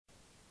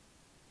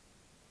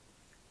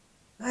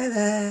Hi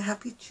there,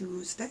 happy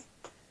Tuesday.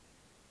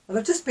 Well,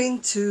 I've just been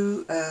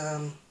to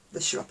the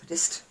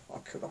chiropodist, or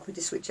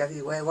chiropodist,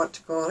 whichever way I want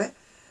to call it,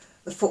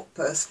 the foot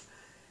person.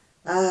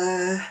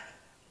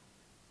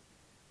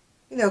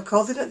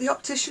 Called in at the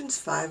opticians,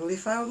 finally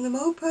found them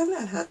open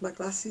and had my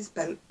glasses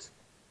bent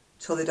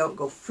till they don't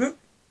go fruit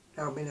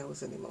down my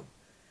nose anymore.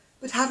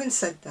 But having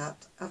said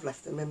that, I've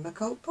left them in my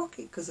coat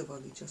pocket because I've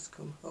only just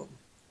come home.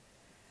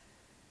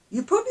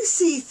 You probably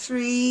see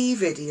 3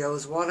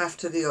 videos, one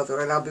after the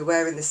other, and I'll be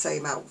wearing the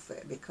same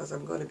outfit because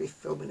I'm going to be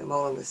filming them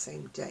all on the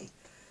same day.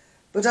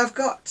 But I've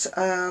got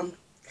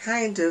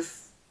kind of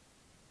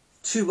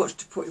too much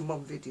to put in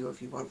one video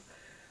if you want.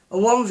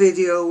 And one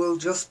video will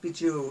just be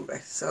jewellery,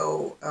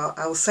 so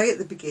I'll say at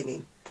the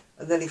beginning,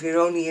 and then if you're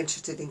only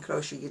interested in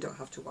crochet, you don't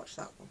have to watch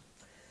that one.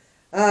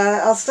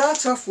 I'll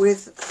start off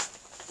with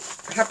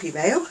Happy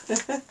Mail.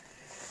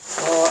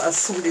 Or as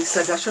somebody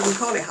said, I shouldn't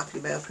call it Happy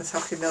Mail because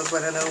Happy Mail's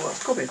when I know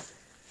what's coming.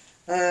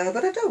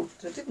 But I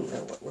didn't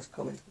know what was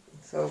coming.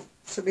 So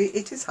to me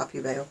it is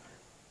Happy Mail.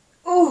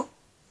 Oh!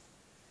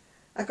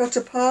 I got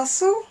a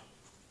parcel.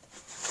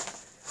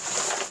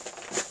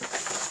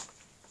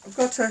 I've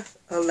got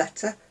a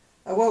letter.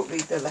 I won't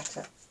read the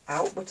letter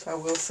out, but I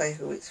will say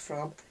who it's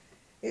from.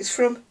 It's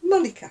from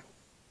Monica,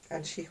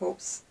 and she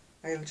hopes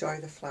I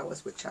enjoy the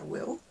flowers, which I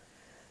will.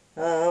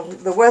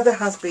 The weather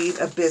has been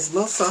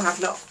abysmal, so I have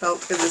not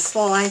felt in the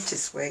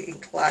slightest way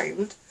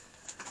inclined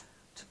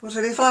to put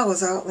any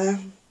flowers out there.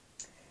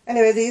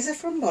 Anyway, these are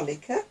from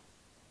Monica.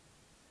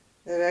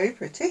 They're very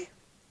pretty.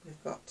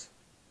 We've got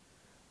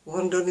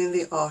one done in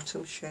the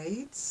autumn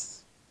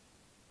shades.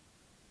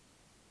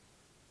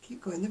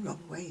 Keep going the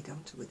wrong way,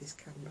 don't I, with this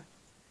camera.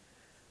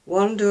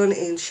 One done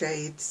in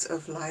shades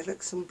of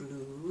lilacs and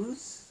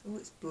blues. Oh,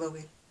 it's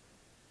blowing.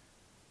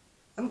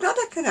 I'm glad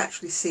I can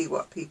actually see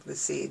what people are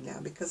seeing now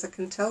because I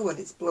can tell when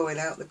it's blowing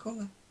out the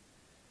colour.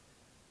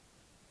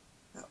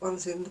 That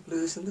one's in the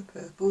blues and the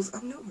purples.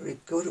 I'm not very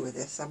good with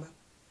this, am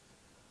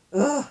I?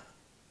 Ugh.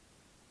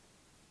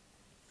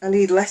 I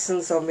need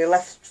lessons on my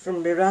left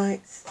from my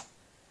right.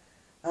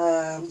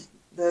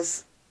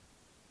 There's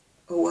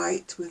a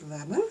white with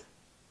lemon.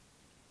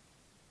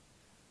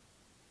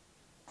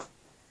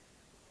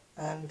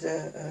 And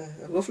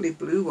a lovely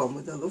blue one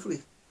with a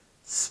lovely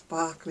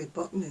sparkly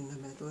button in the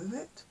middle of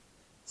it.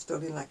 It's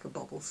done in like a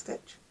bobble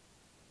stitch.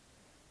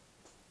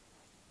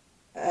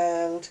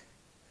 And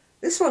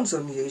this one's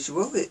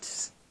unusual.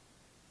 It's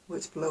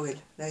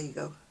blowing. There you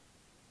go.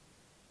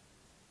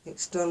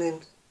 It's done in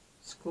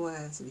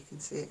squares, if you can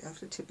see it. I have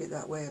to tip it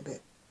that way a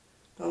bit.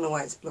 Don't know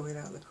why it's blowing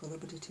out the colour,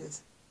 but it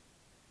is.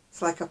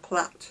 It's like a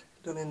plait,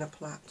 done in a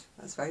plait.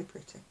 That's very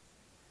pretty.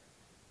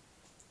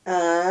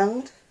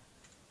 And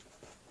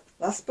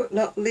last but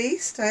not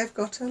least, I've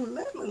got a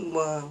lemon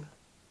one.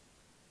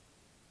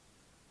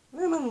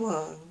 Lemon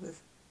one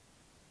with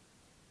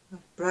a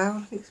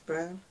brown, I think it's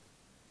brown.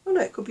 Oh no,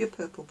 it could be a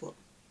purple button.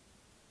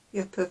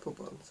 Yeah, purple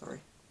button,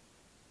 sorry.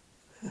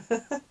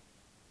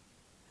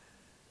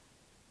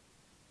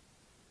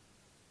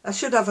 I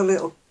should have a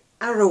little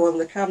arrow on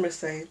the camera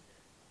saying,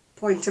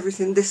 point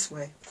everything this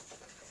way.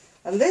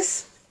 And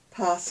this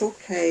parcel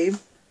came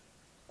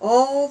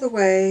all the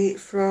way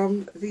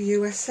from the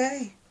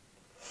USA.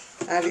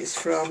 And it's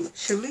from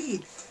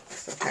Shalene.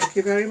 So thank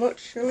you very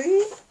much,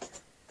 Shalene.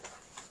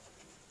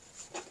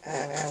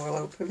 And I will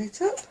open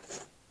it up.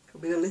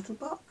 Could be a little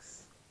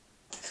box.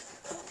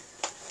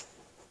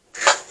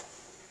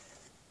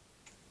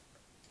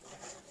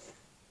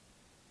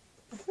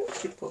 I think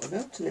she put a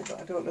note in it, but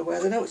I don't know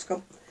where the note's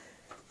gone.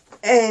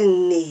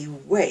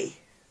 Anyway,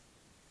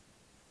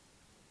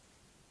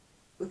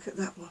 look at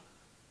that one.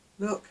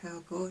 Look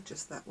how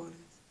gorgeous that one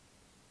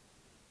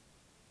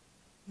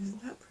is.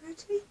 Isn't that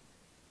pretty?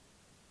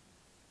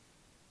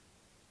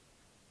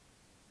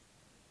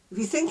 If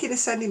you're thinking of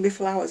sending me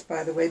flowers,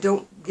 by the way,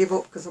 don't give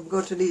up because I'm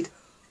going to need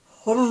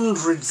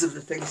hundreds of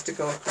the things to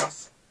go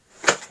across.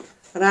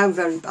 And I'm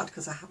very bad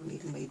because I haven't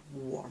even made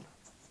one.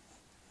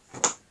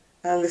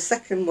 And the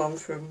second one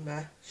from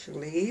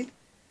Shalene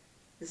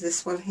is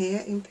this one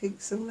here in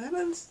pinks and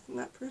lemons. Isn't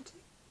that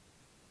pretty?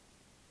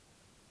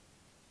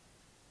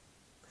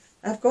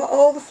 I've got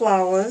all the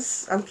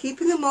flowers. I'm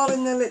keeping them all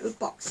in their little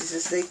boxes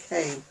as they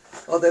came,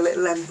 or their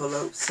little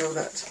envelopes, so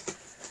that...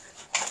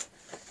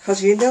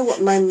 Because you know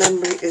what my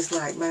memory is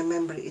like. My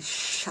memory is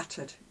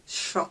shattered,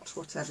 shot,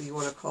 whatever you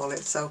want to call it.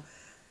 So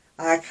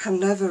I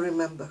can never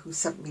remember who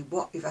sent me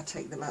what if I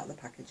take them out of the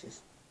packages.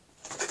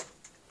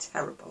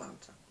 Terrible,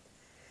 aren't I?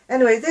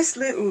 Anyway, this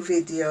little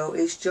video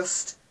is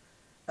just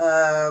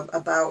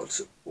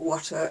about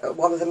what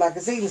one of the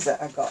magazines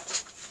that I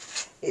got.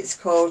 It's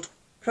called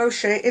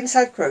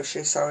Inside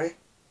Crochet, sorry.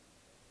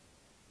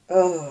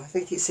 Oh, I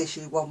think it's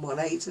issue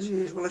 118 as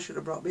usual. I should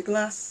have brought my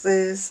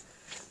glasses.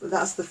 But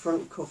that's the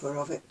front cover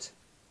of it.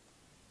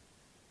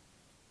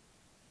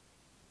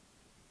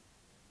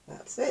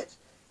 That's it.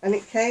 And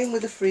it came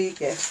with a free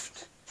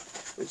gift,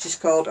 which is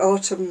called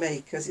Autumn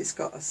Makers. It's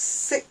got a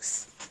 6mm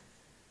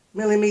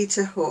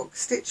hook,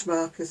 stitch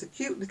markers, a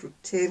cute little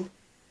tin,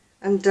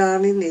 and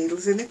darning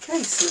needles in a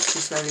case, which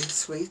is very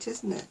sweet,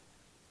 isn't it?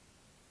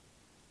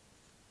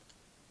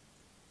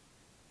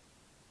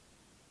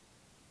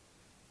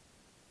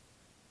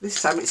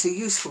 This time it's a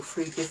useful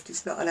free gift,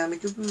 it's not an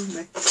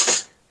amigurumi.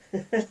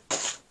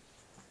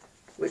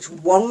 Which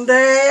one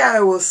day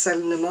I will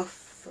send them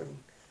off and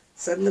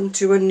send them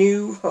to a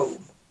new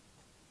home.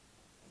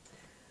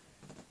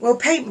 Well,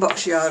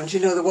 Paintbox Yarns, you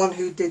know, the one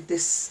who did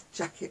this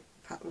jacket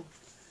pattern.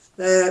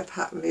 Their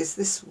pattern is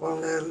this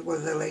one, one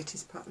of their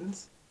latest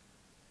patterns.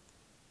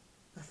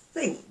 I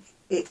think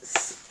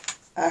it's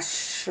a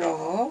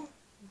shawl.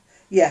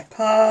 Yeah,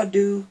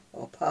 Pardue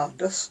or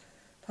Pardus.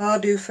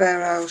 Pardue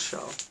Fair Isle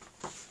shawl.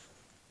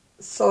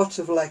 Sort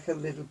of like a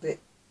little bit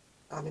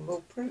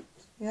animal print,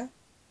 yeah.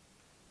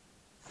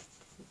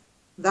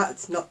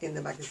 That's not in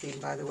the magazine,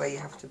 by the way. You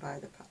have to buy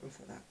the pattern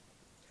for that.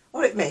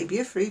 Or it may be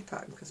a free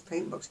pattern, because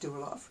Paintbox do a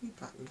lot of free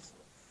patterns.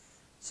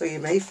 So you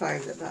may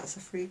find that that's a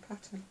free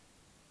pattern.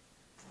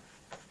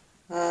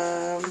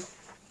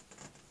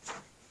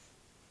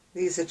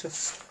 These are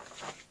just...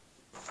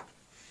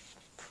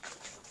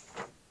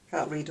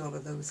 Can't read all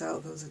of those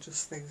out. Those are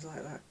just things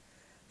like that.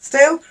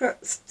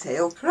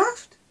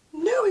 Stalecraft?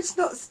 No, it's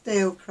not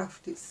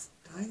Stalecraft. It's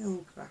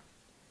Stylecraft.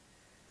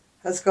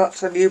 Has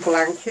got a new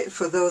blanket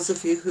for those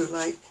of you who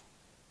like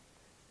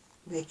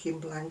making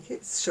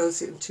blankets.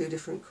 Shows it in 2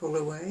 different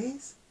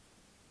colourways.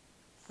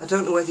 I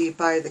don't know whether you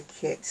buy the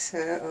kit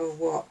or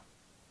what.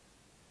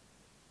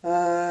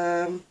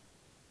 No,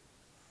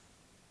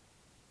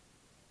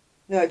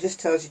 it just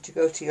tells you to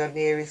go to your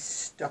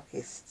nearest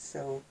stockist,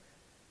 so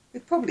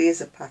it probably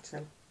is a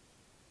pattern.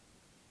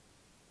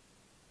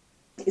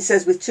 It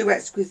says with 2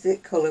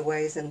 exquisite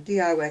colourways and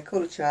DIY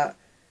colour chart,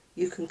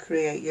 you can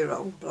create your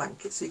own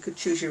blanket, so you could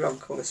choose your own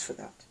colours for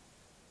that.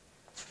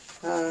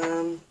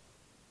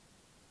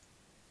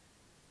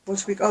 What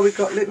have we got? Oh, we've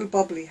got little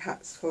bobbly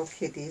hats for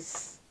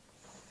kiddies.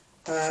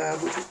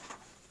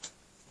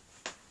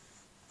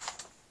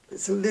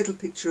 It's a little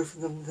picture of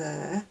them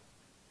there.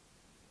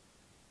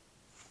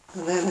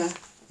 And then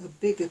a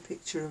bigger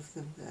picture of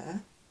them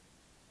there.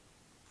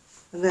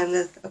 And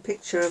then a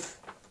picture of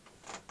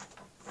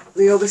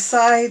the other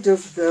side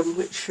of them,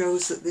 which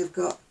shows that they've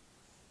got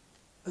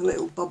a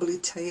little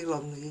bobbly tail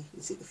on the,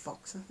 is it the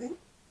fox, I think?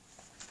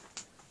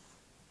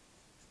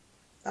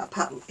 That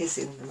pattern is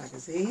in the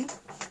magazine.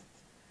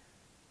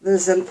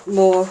 There's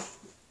more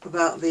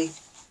about the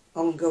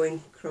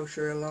ongoing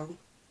crochet along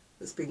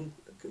that's been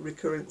a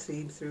recurrent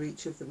theme through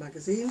each of the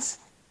magazines.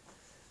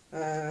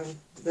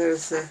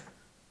 There's a,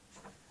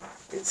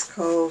 it's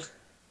called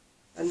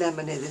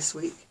Anemone this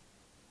week.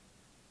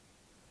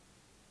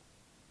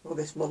 Or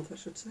this month, I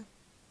should say.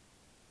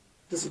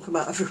 Doesn't come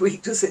out every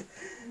week, does it?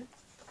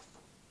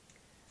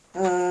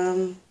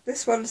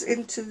 This one's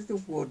Into the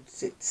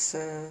Woods. It's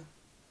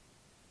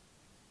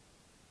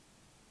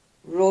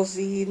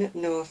Rosina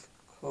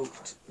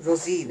Northcote.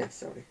 Rosina,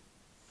 sorry.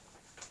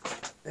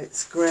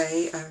 It's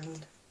grey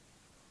and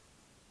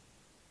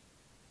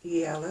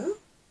yellow.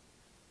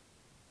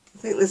 I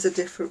think there's a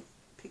different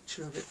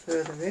picture of it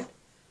further in.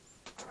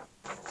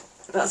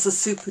 That's a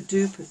super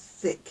duper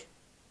thick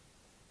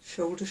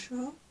shoulder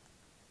shawl.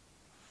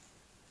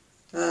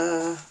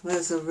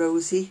 There's a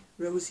rosy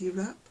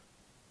wrap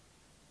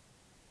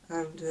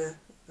and a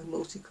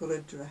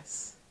multicoloured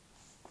dress.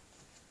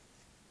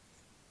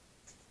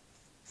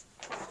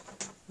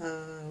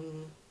 I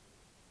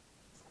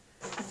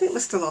think we're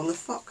still on the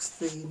fox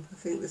theme. I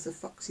think there's a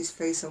fox's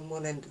face on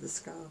one end of the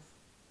scarf. I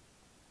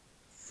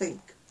think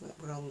that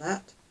we're on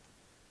that.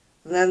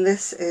 And then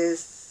this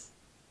is,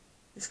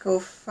 it's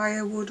called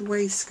Firewood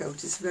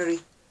Waistcoat. It's very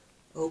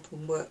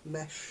open work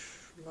mesh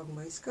long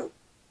waistcoat.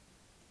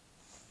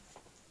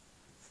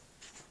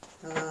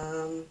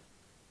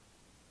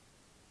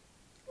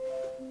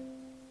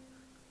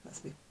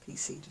 That's my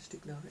PC, just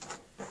ignore it.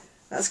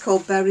 That's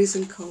called Berries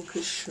and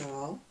Conquers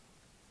Shawl.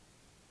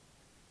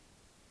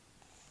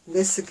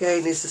 This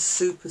again is a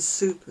super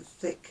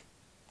thick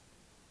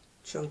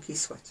chunky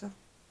sweater.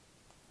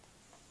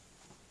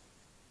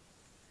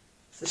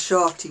 It's a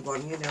shorty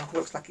one, you know,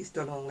 looks like it's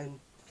done all in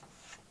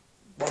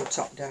one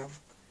top down.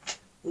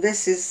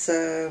 This is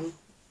a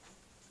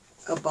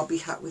bobby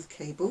hat with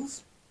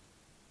cables.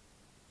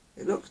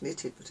 It looks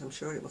knitted, but I'm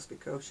sure it must be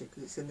crochet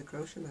because it's in the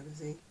crochet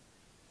magazine.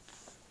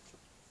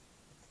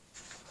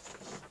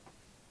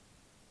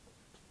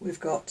 We've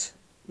got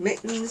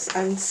mittens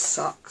and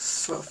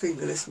socks, well,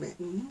 fingerless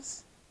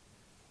mittens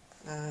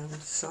and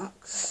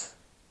socks.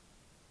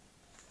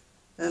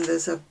 Then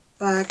there's a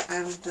bag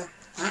and a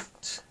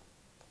hat.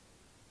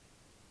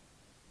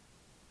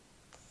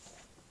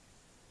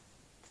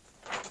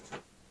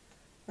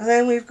 And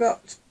then we've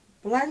got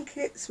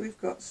blankets, we've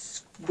got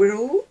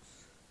squirrels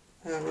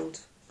and,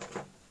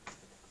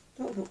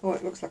 oh,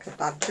 it looks like a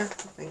badger, I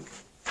think.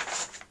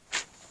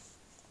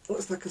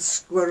 Looks like a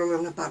squirrel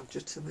and a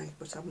badger to me,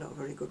 but I'm not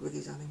very good with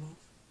these animals.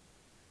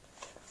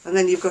 And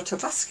then you've got a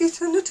basket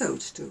and a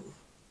toadstool.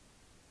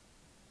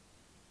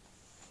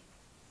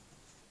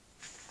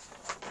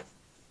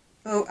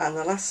 Oh, and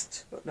the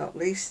last but not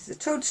least is a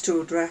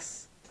toadstool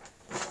dress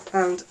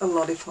and a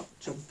lollipop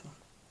jumper.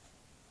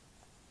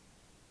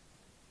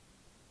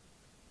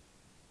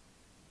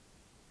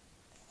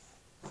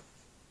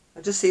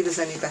 I'll just see if there's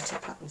any better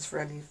patterns for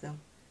any of them.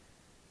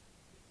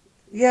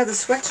 Yeah, the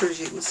sweater, as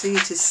you can see,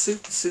 it is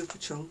super, super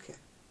chunky.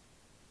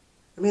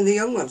 I mean, the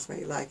young ones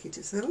may like it.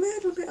 It's a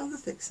little bit on the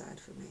thick side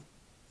for me.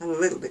 And a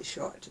little bit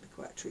short, to be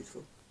quite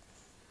truthful.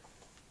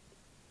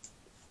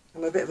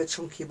 I'm a bit of a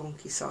chunky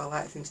monkey, so I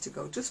like things to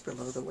go just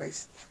below the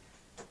waist.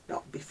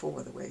 Not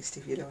before the waist,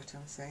 if you know what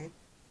I'm saying.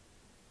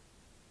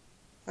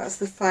 That's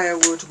the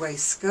firewood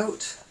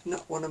waistcoat.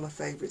 Not one of my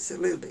favourites. A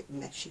little bit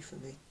meshy for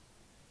me.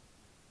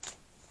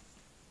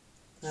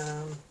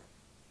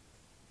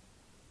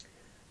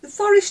 The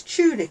forest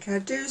tunic, I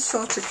do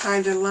sort of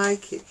kind of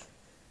like it.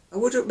 I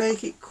wouldn't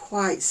make it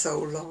quite so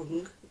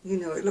long. You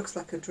know, it looks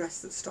like a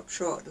dress that stops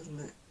short, doesn't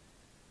it?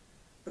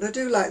 But I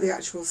do like the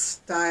actual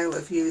style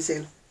of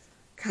using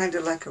kind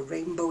of like a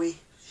rainbowy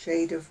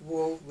shade of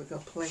wool with a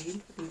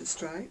plain in the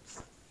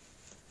stripes.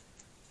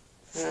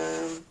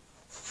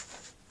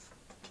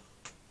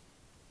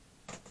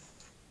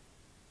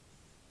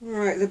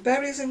 Right, the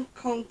berries and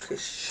conchas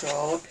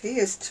shawl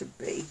appears to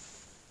be,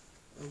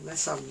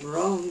 unless I'm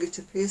wrong, it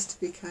appears to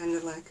be kind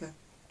of like a,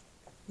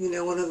 you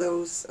know, one of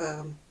those,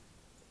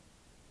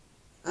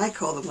 I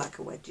call them like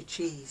a wedge of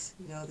cheese.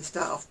 You know, they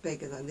start off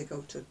big and then they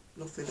go to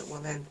nothing at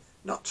one end.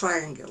 Not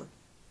triangular.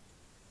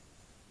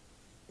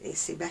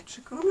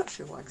 Asymmetrical, I'm not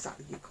sure what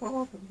exactly you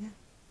call them, yeah.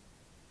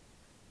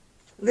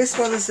 This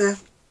one is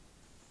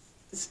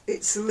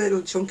it's a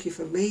little chunky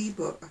for me,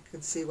 but I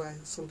can see why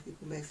some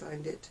people may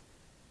find it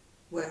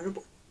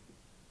wearable.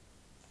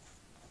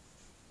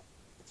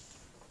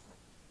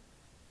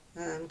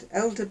 And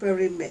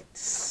elderberry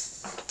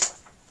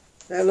mitts.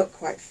 They look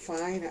quite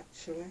fine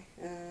actually.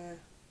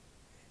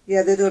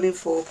 Yeah, they're done in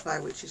 4-ply,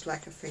 which is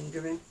like a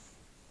fingering.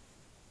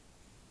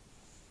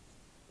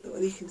 I don't know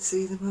whether you can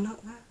see them or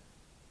not there.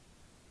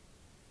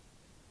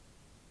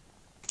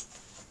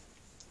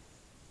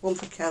 One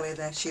for Kelly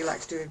there, she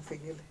likes doing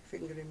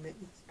fingering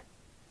mittens.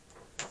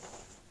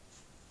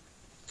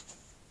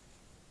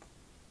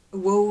 A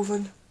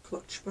woven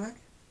clutch bag.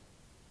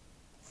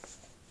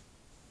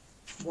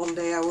 One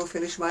day I will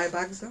finish my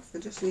bags off, they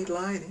just need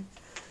lining.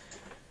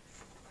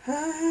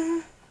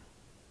 And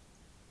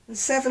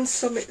Seven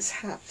Summits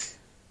hat.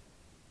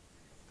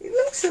 It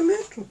looks a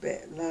little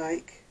bit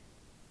like,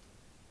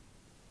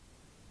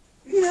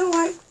 you know,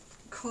 like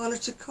corner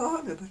to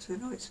corner, but I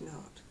know it's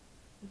not.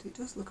 But it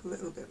does look a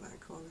little bit like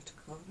corner to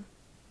corner.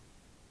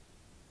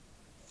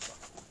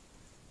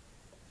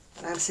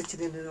 And I'm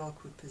sitting in an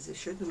awkward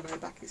position and my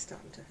back is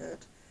starting to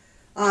hurt.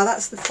 Ah,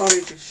 that's the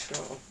forager's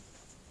shawl.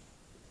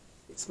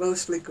 It's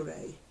mostly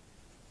grey,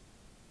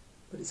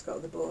 but it's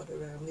got the border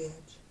around the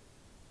edge.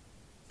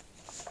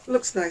 It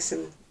looks nice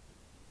and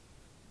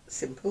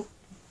simple.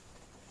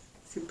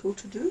 Simple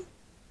to do.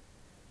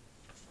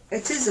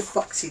 It is a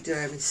foxy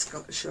dermy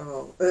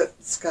shawl,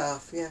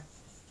 scarf, yeah.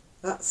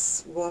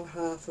 That's one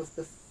half of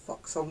the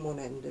fox on one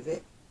end of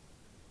it.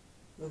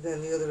 And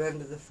then the other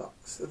end of the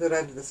fox, the other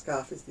end of the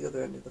scarf is the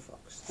other end of the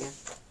fox, yeah.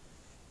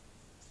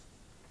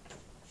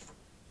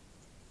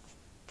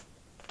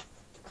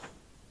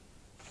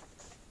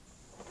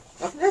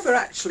 I've never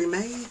actually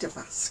made a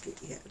basket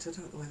yet. I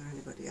don't know whether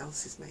anybody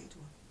else has made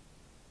one.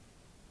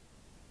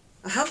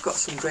 I have got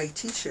some grey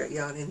t-shirt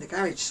yarn in the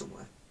garage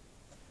somewhere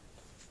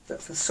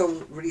that for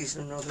some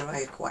reason or other I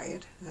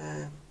acquired.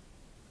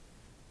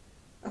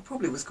 I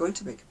probably was going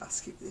to make a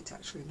basket, but it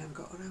actually never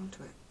got around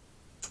to it.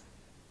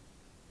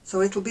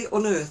 So it'll be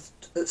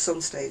unearthed at some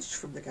stage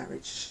from the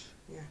garage,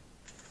 yeah.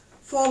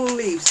 Fallen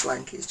Leaves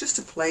blanket. It's just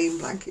a plain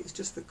blanket. It's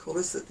just the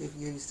colours that they've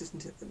used,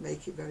 isn't it, that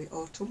make it very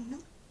autumnal.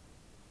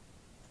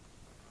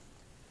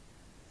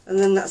 And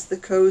then that's the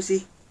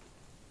cosy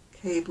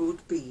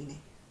cabled beanie.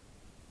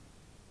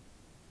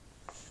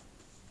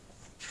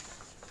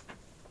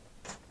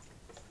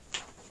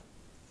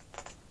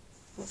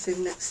 What's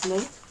in next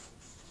month?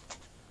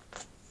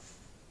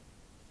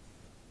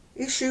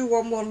 Issue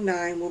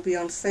 119 will be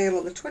on sale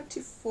on the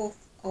 24th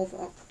of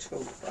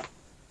October.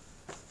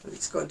 And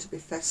it's going to be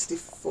festive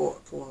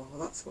folklore.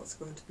 That's what's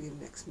going to be in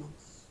next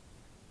month.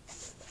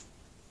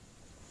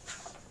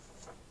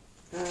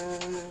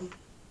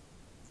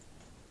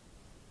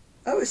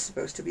 Oh, it's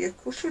supposed to be a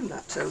cushion,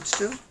 that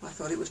toadstool. I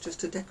thought it was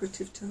just a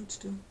decorative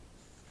toadstool.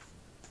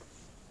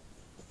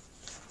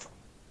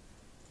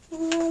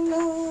 La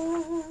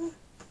la.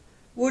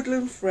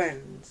 Woodland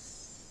Friends.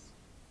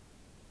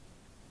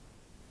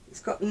 It's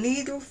got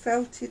needle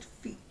felted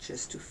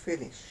features to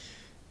finish.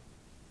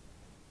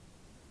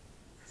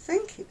 I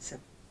think it's a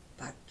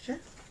badger.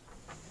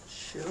 Not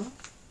sure.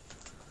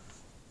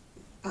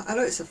 I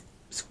know it's a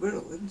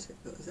squirrel, isn't it?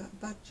 But is that a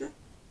badger?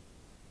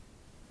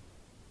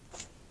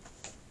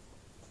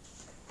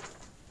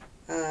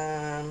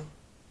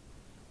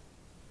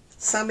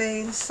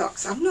 Samhain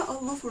socks. I'm not a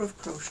lover of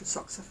crochet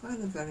socks. I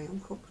find them very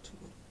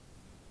uncomfortable.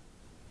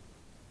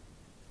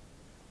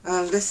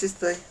 And this is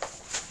the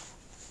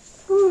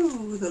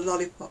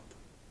lollipop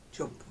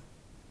jumper.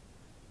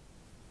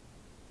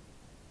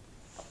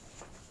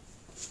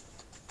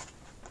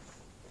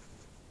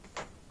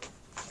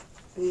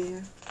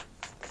 Yeah.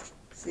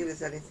 See if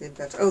there's anything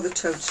better. Oh, the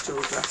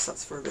toadstool dress.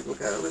 That's for a little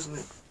girl, isn't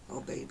it?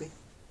 Or baby,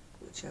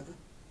 whichever.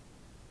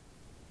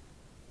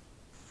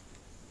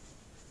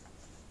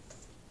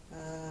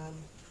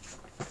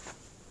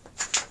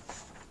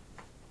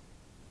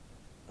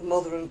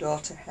 mother and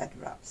daughter head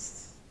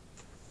wraps.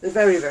 They're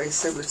very, very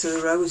similar to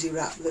the rosy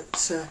wrap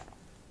that,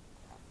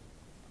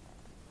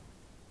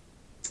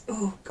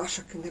 oh gosh,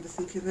 I can never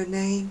think of her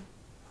name.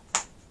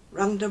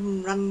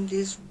 Random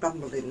Randy's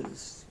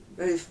Ramblings.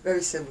 Very,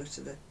 very similar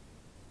to the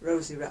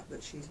rosy wrap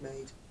that she's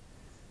made.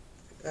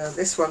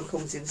 This one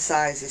comes in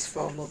sizes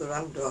for mother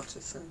and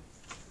daughter, so.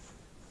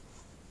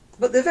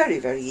 But they're very,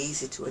 very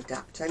easy to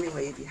adapt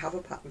anyway if you have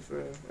a pattern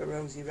for a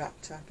rosy wrap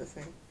type of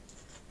thing.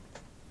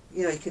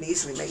 You know, you can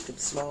easily make them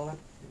smaller.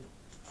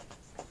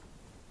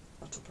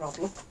 Not a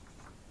problem.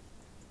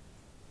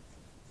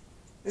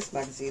 This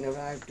magazine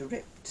arrived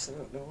ripped, so I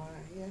don't know why,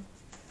 yeah.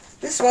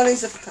 This one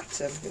is a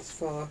pattern. It's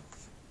for...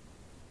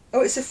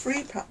 Oh, it's a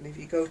free pattern if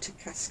you go to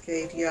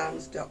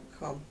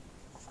cascadeyarns.com.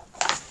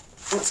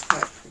 That's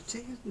quite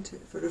pretty, isn't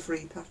it, for a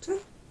free pattern?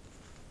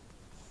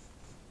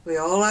 We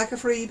all like a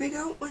freebie,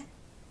 don't we?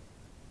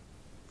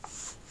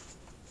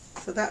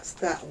 So that's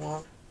that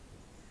one.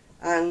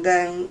 And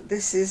then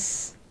this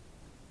is,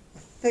 I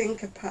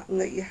think, a pattern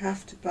that you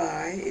have to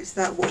buy. It's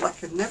that one I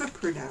can never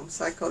pronounce.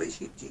 I call it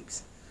sheep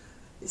jeeps.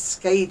 It's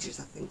Scages,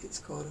 I think it's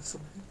called, or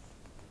something.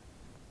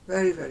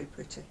 Very, very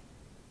pretty.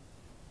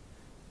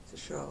 It's a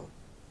shawl.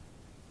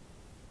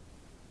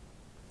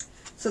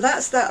 So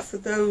that's that for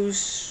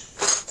those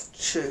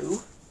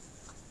two.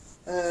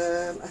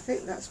 I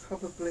think that's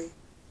probably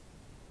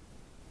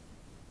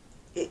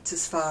it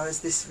as far as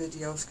this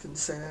video is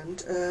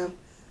concerned.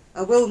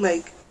 I will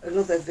make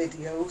another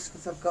videos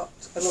because I've got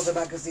another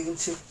magazine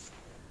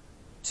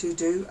to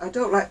do. I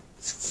don't like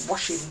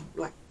squashing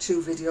like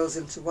two videos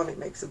into one, it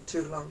makes them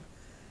too long.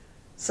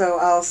 So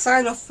I'll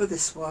sign off for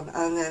this one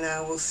and then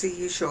I will see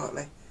you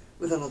shortly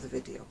with another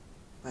video.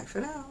 Bye for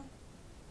now.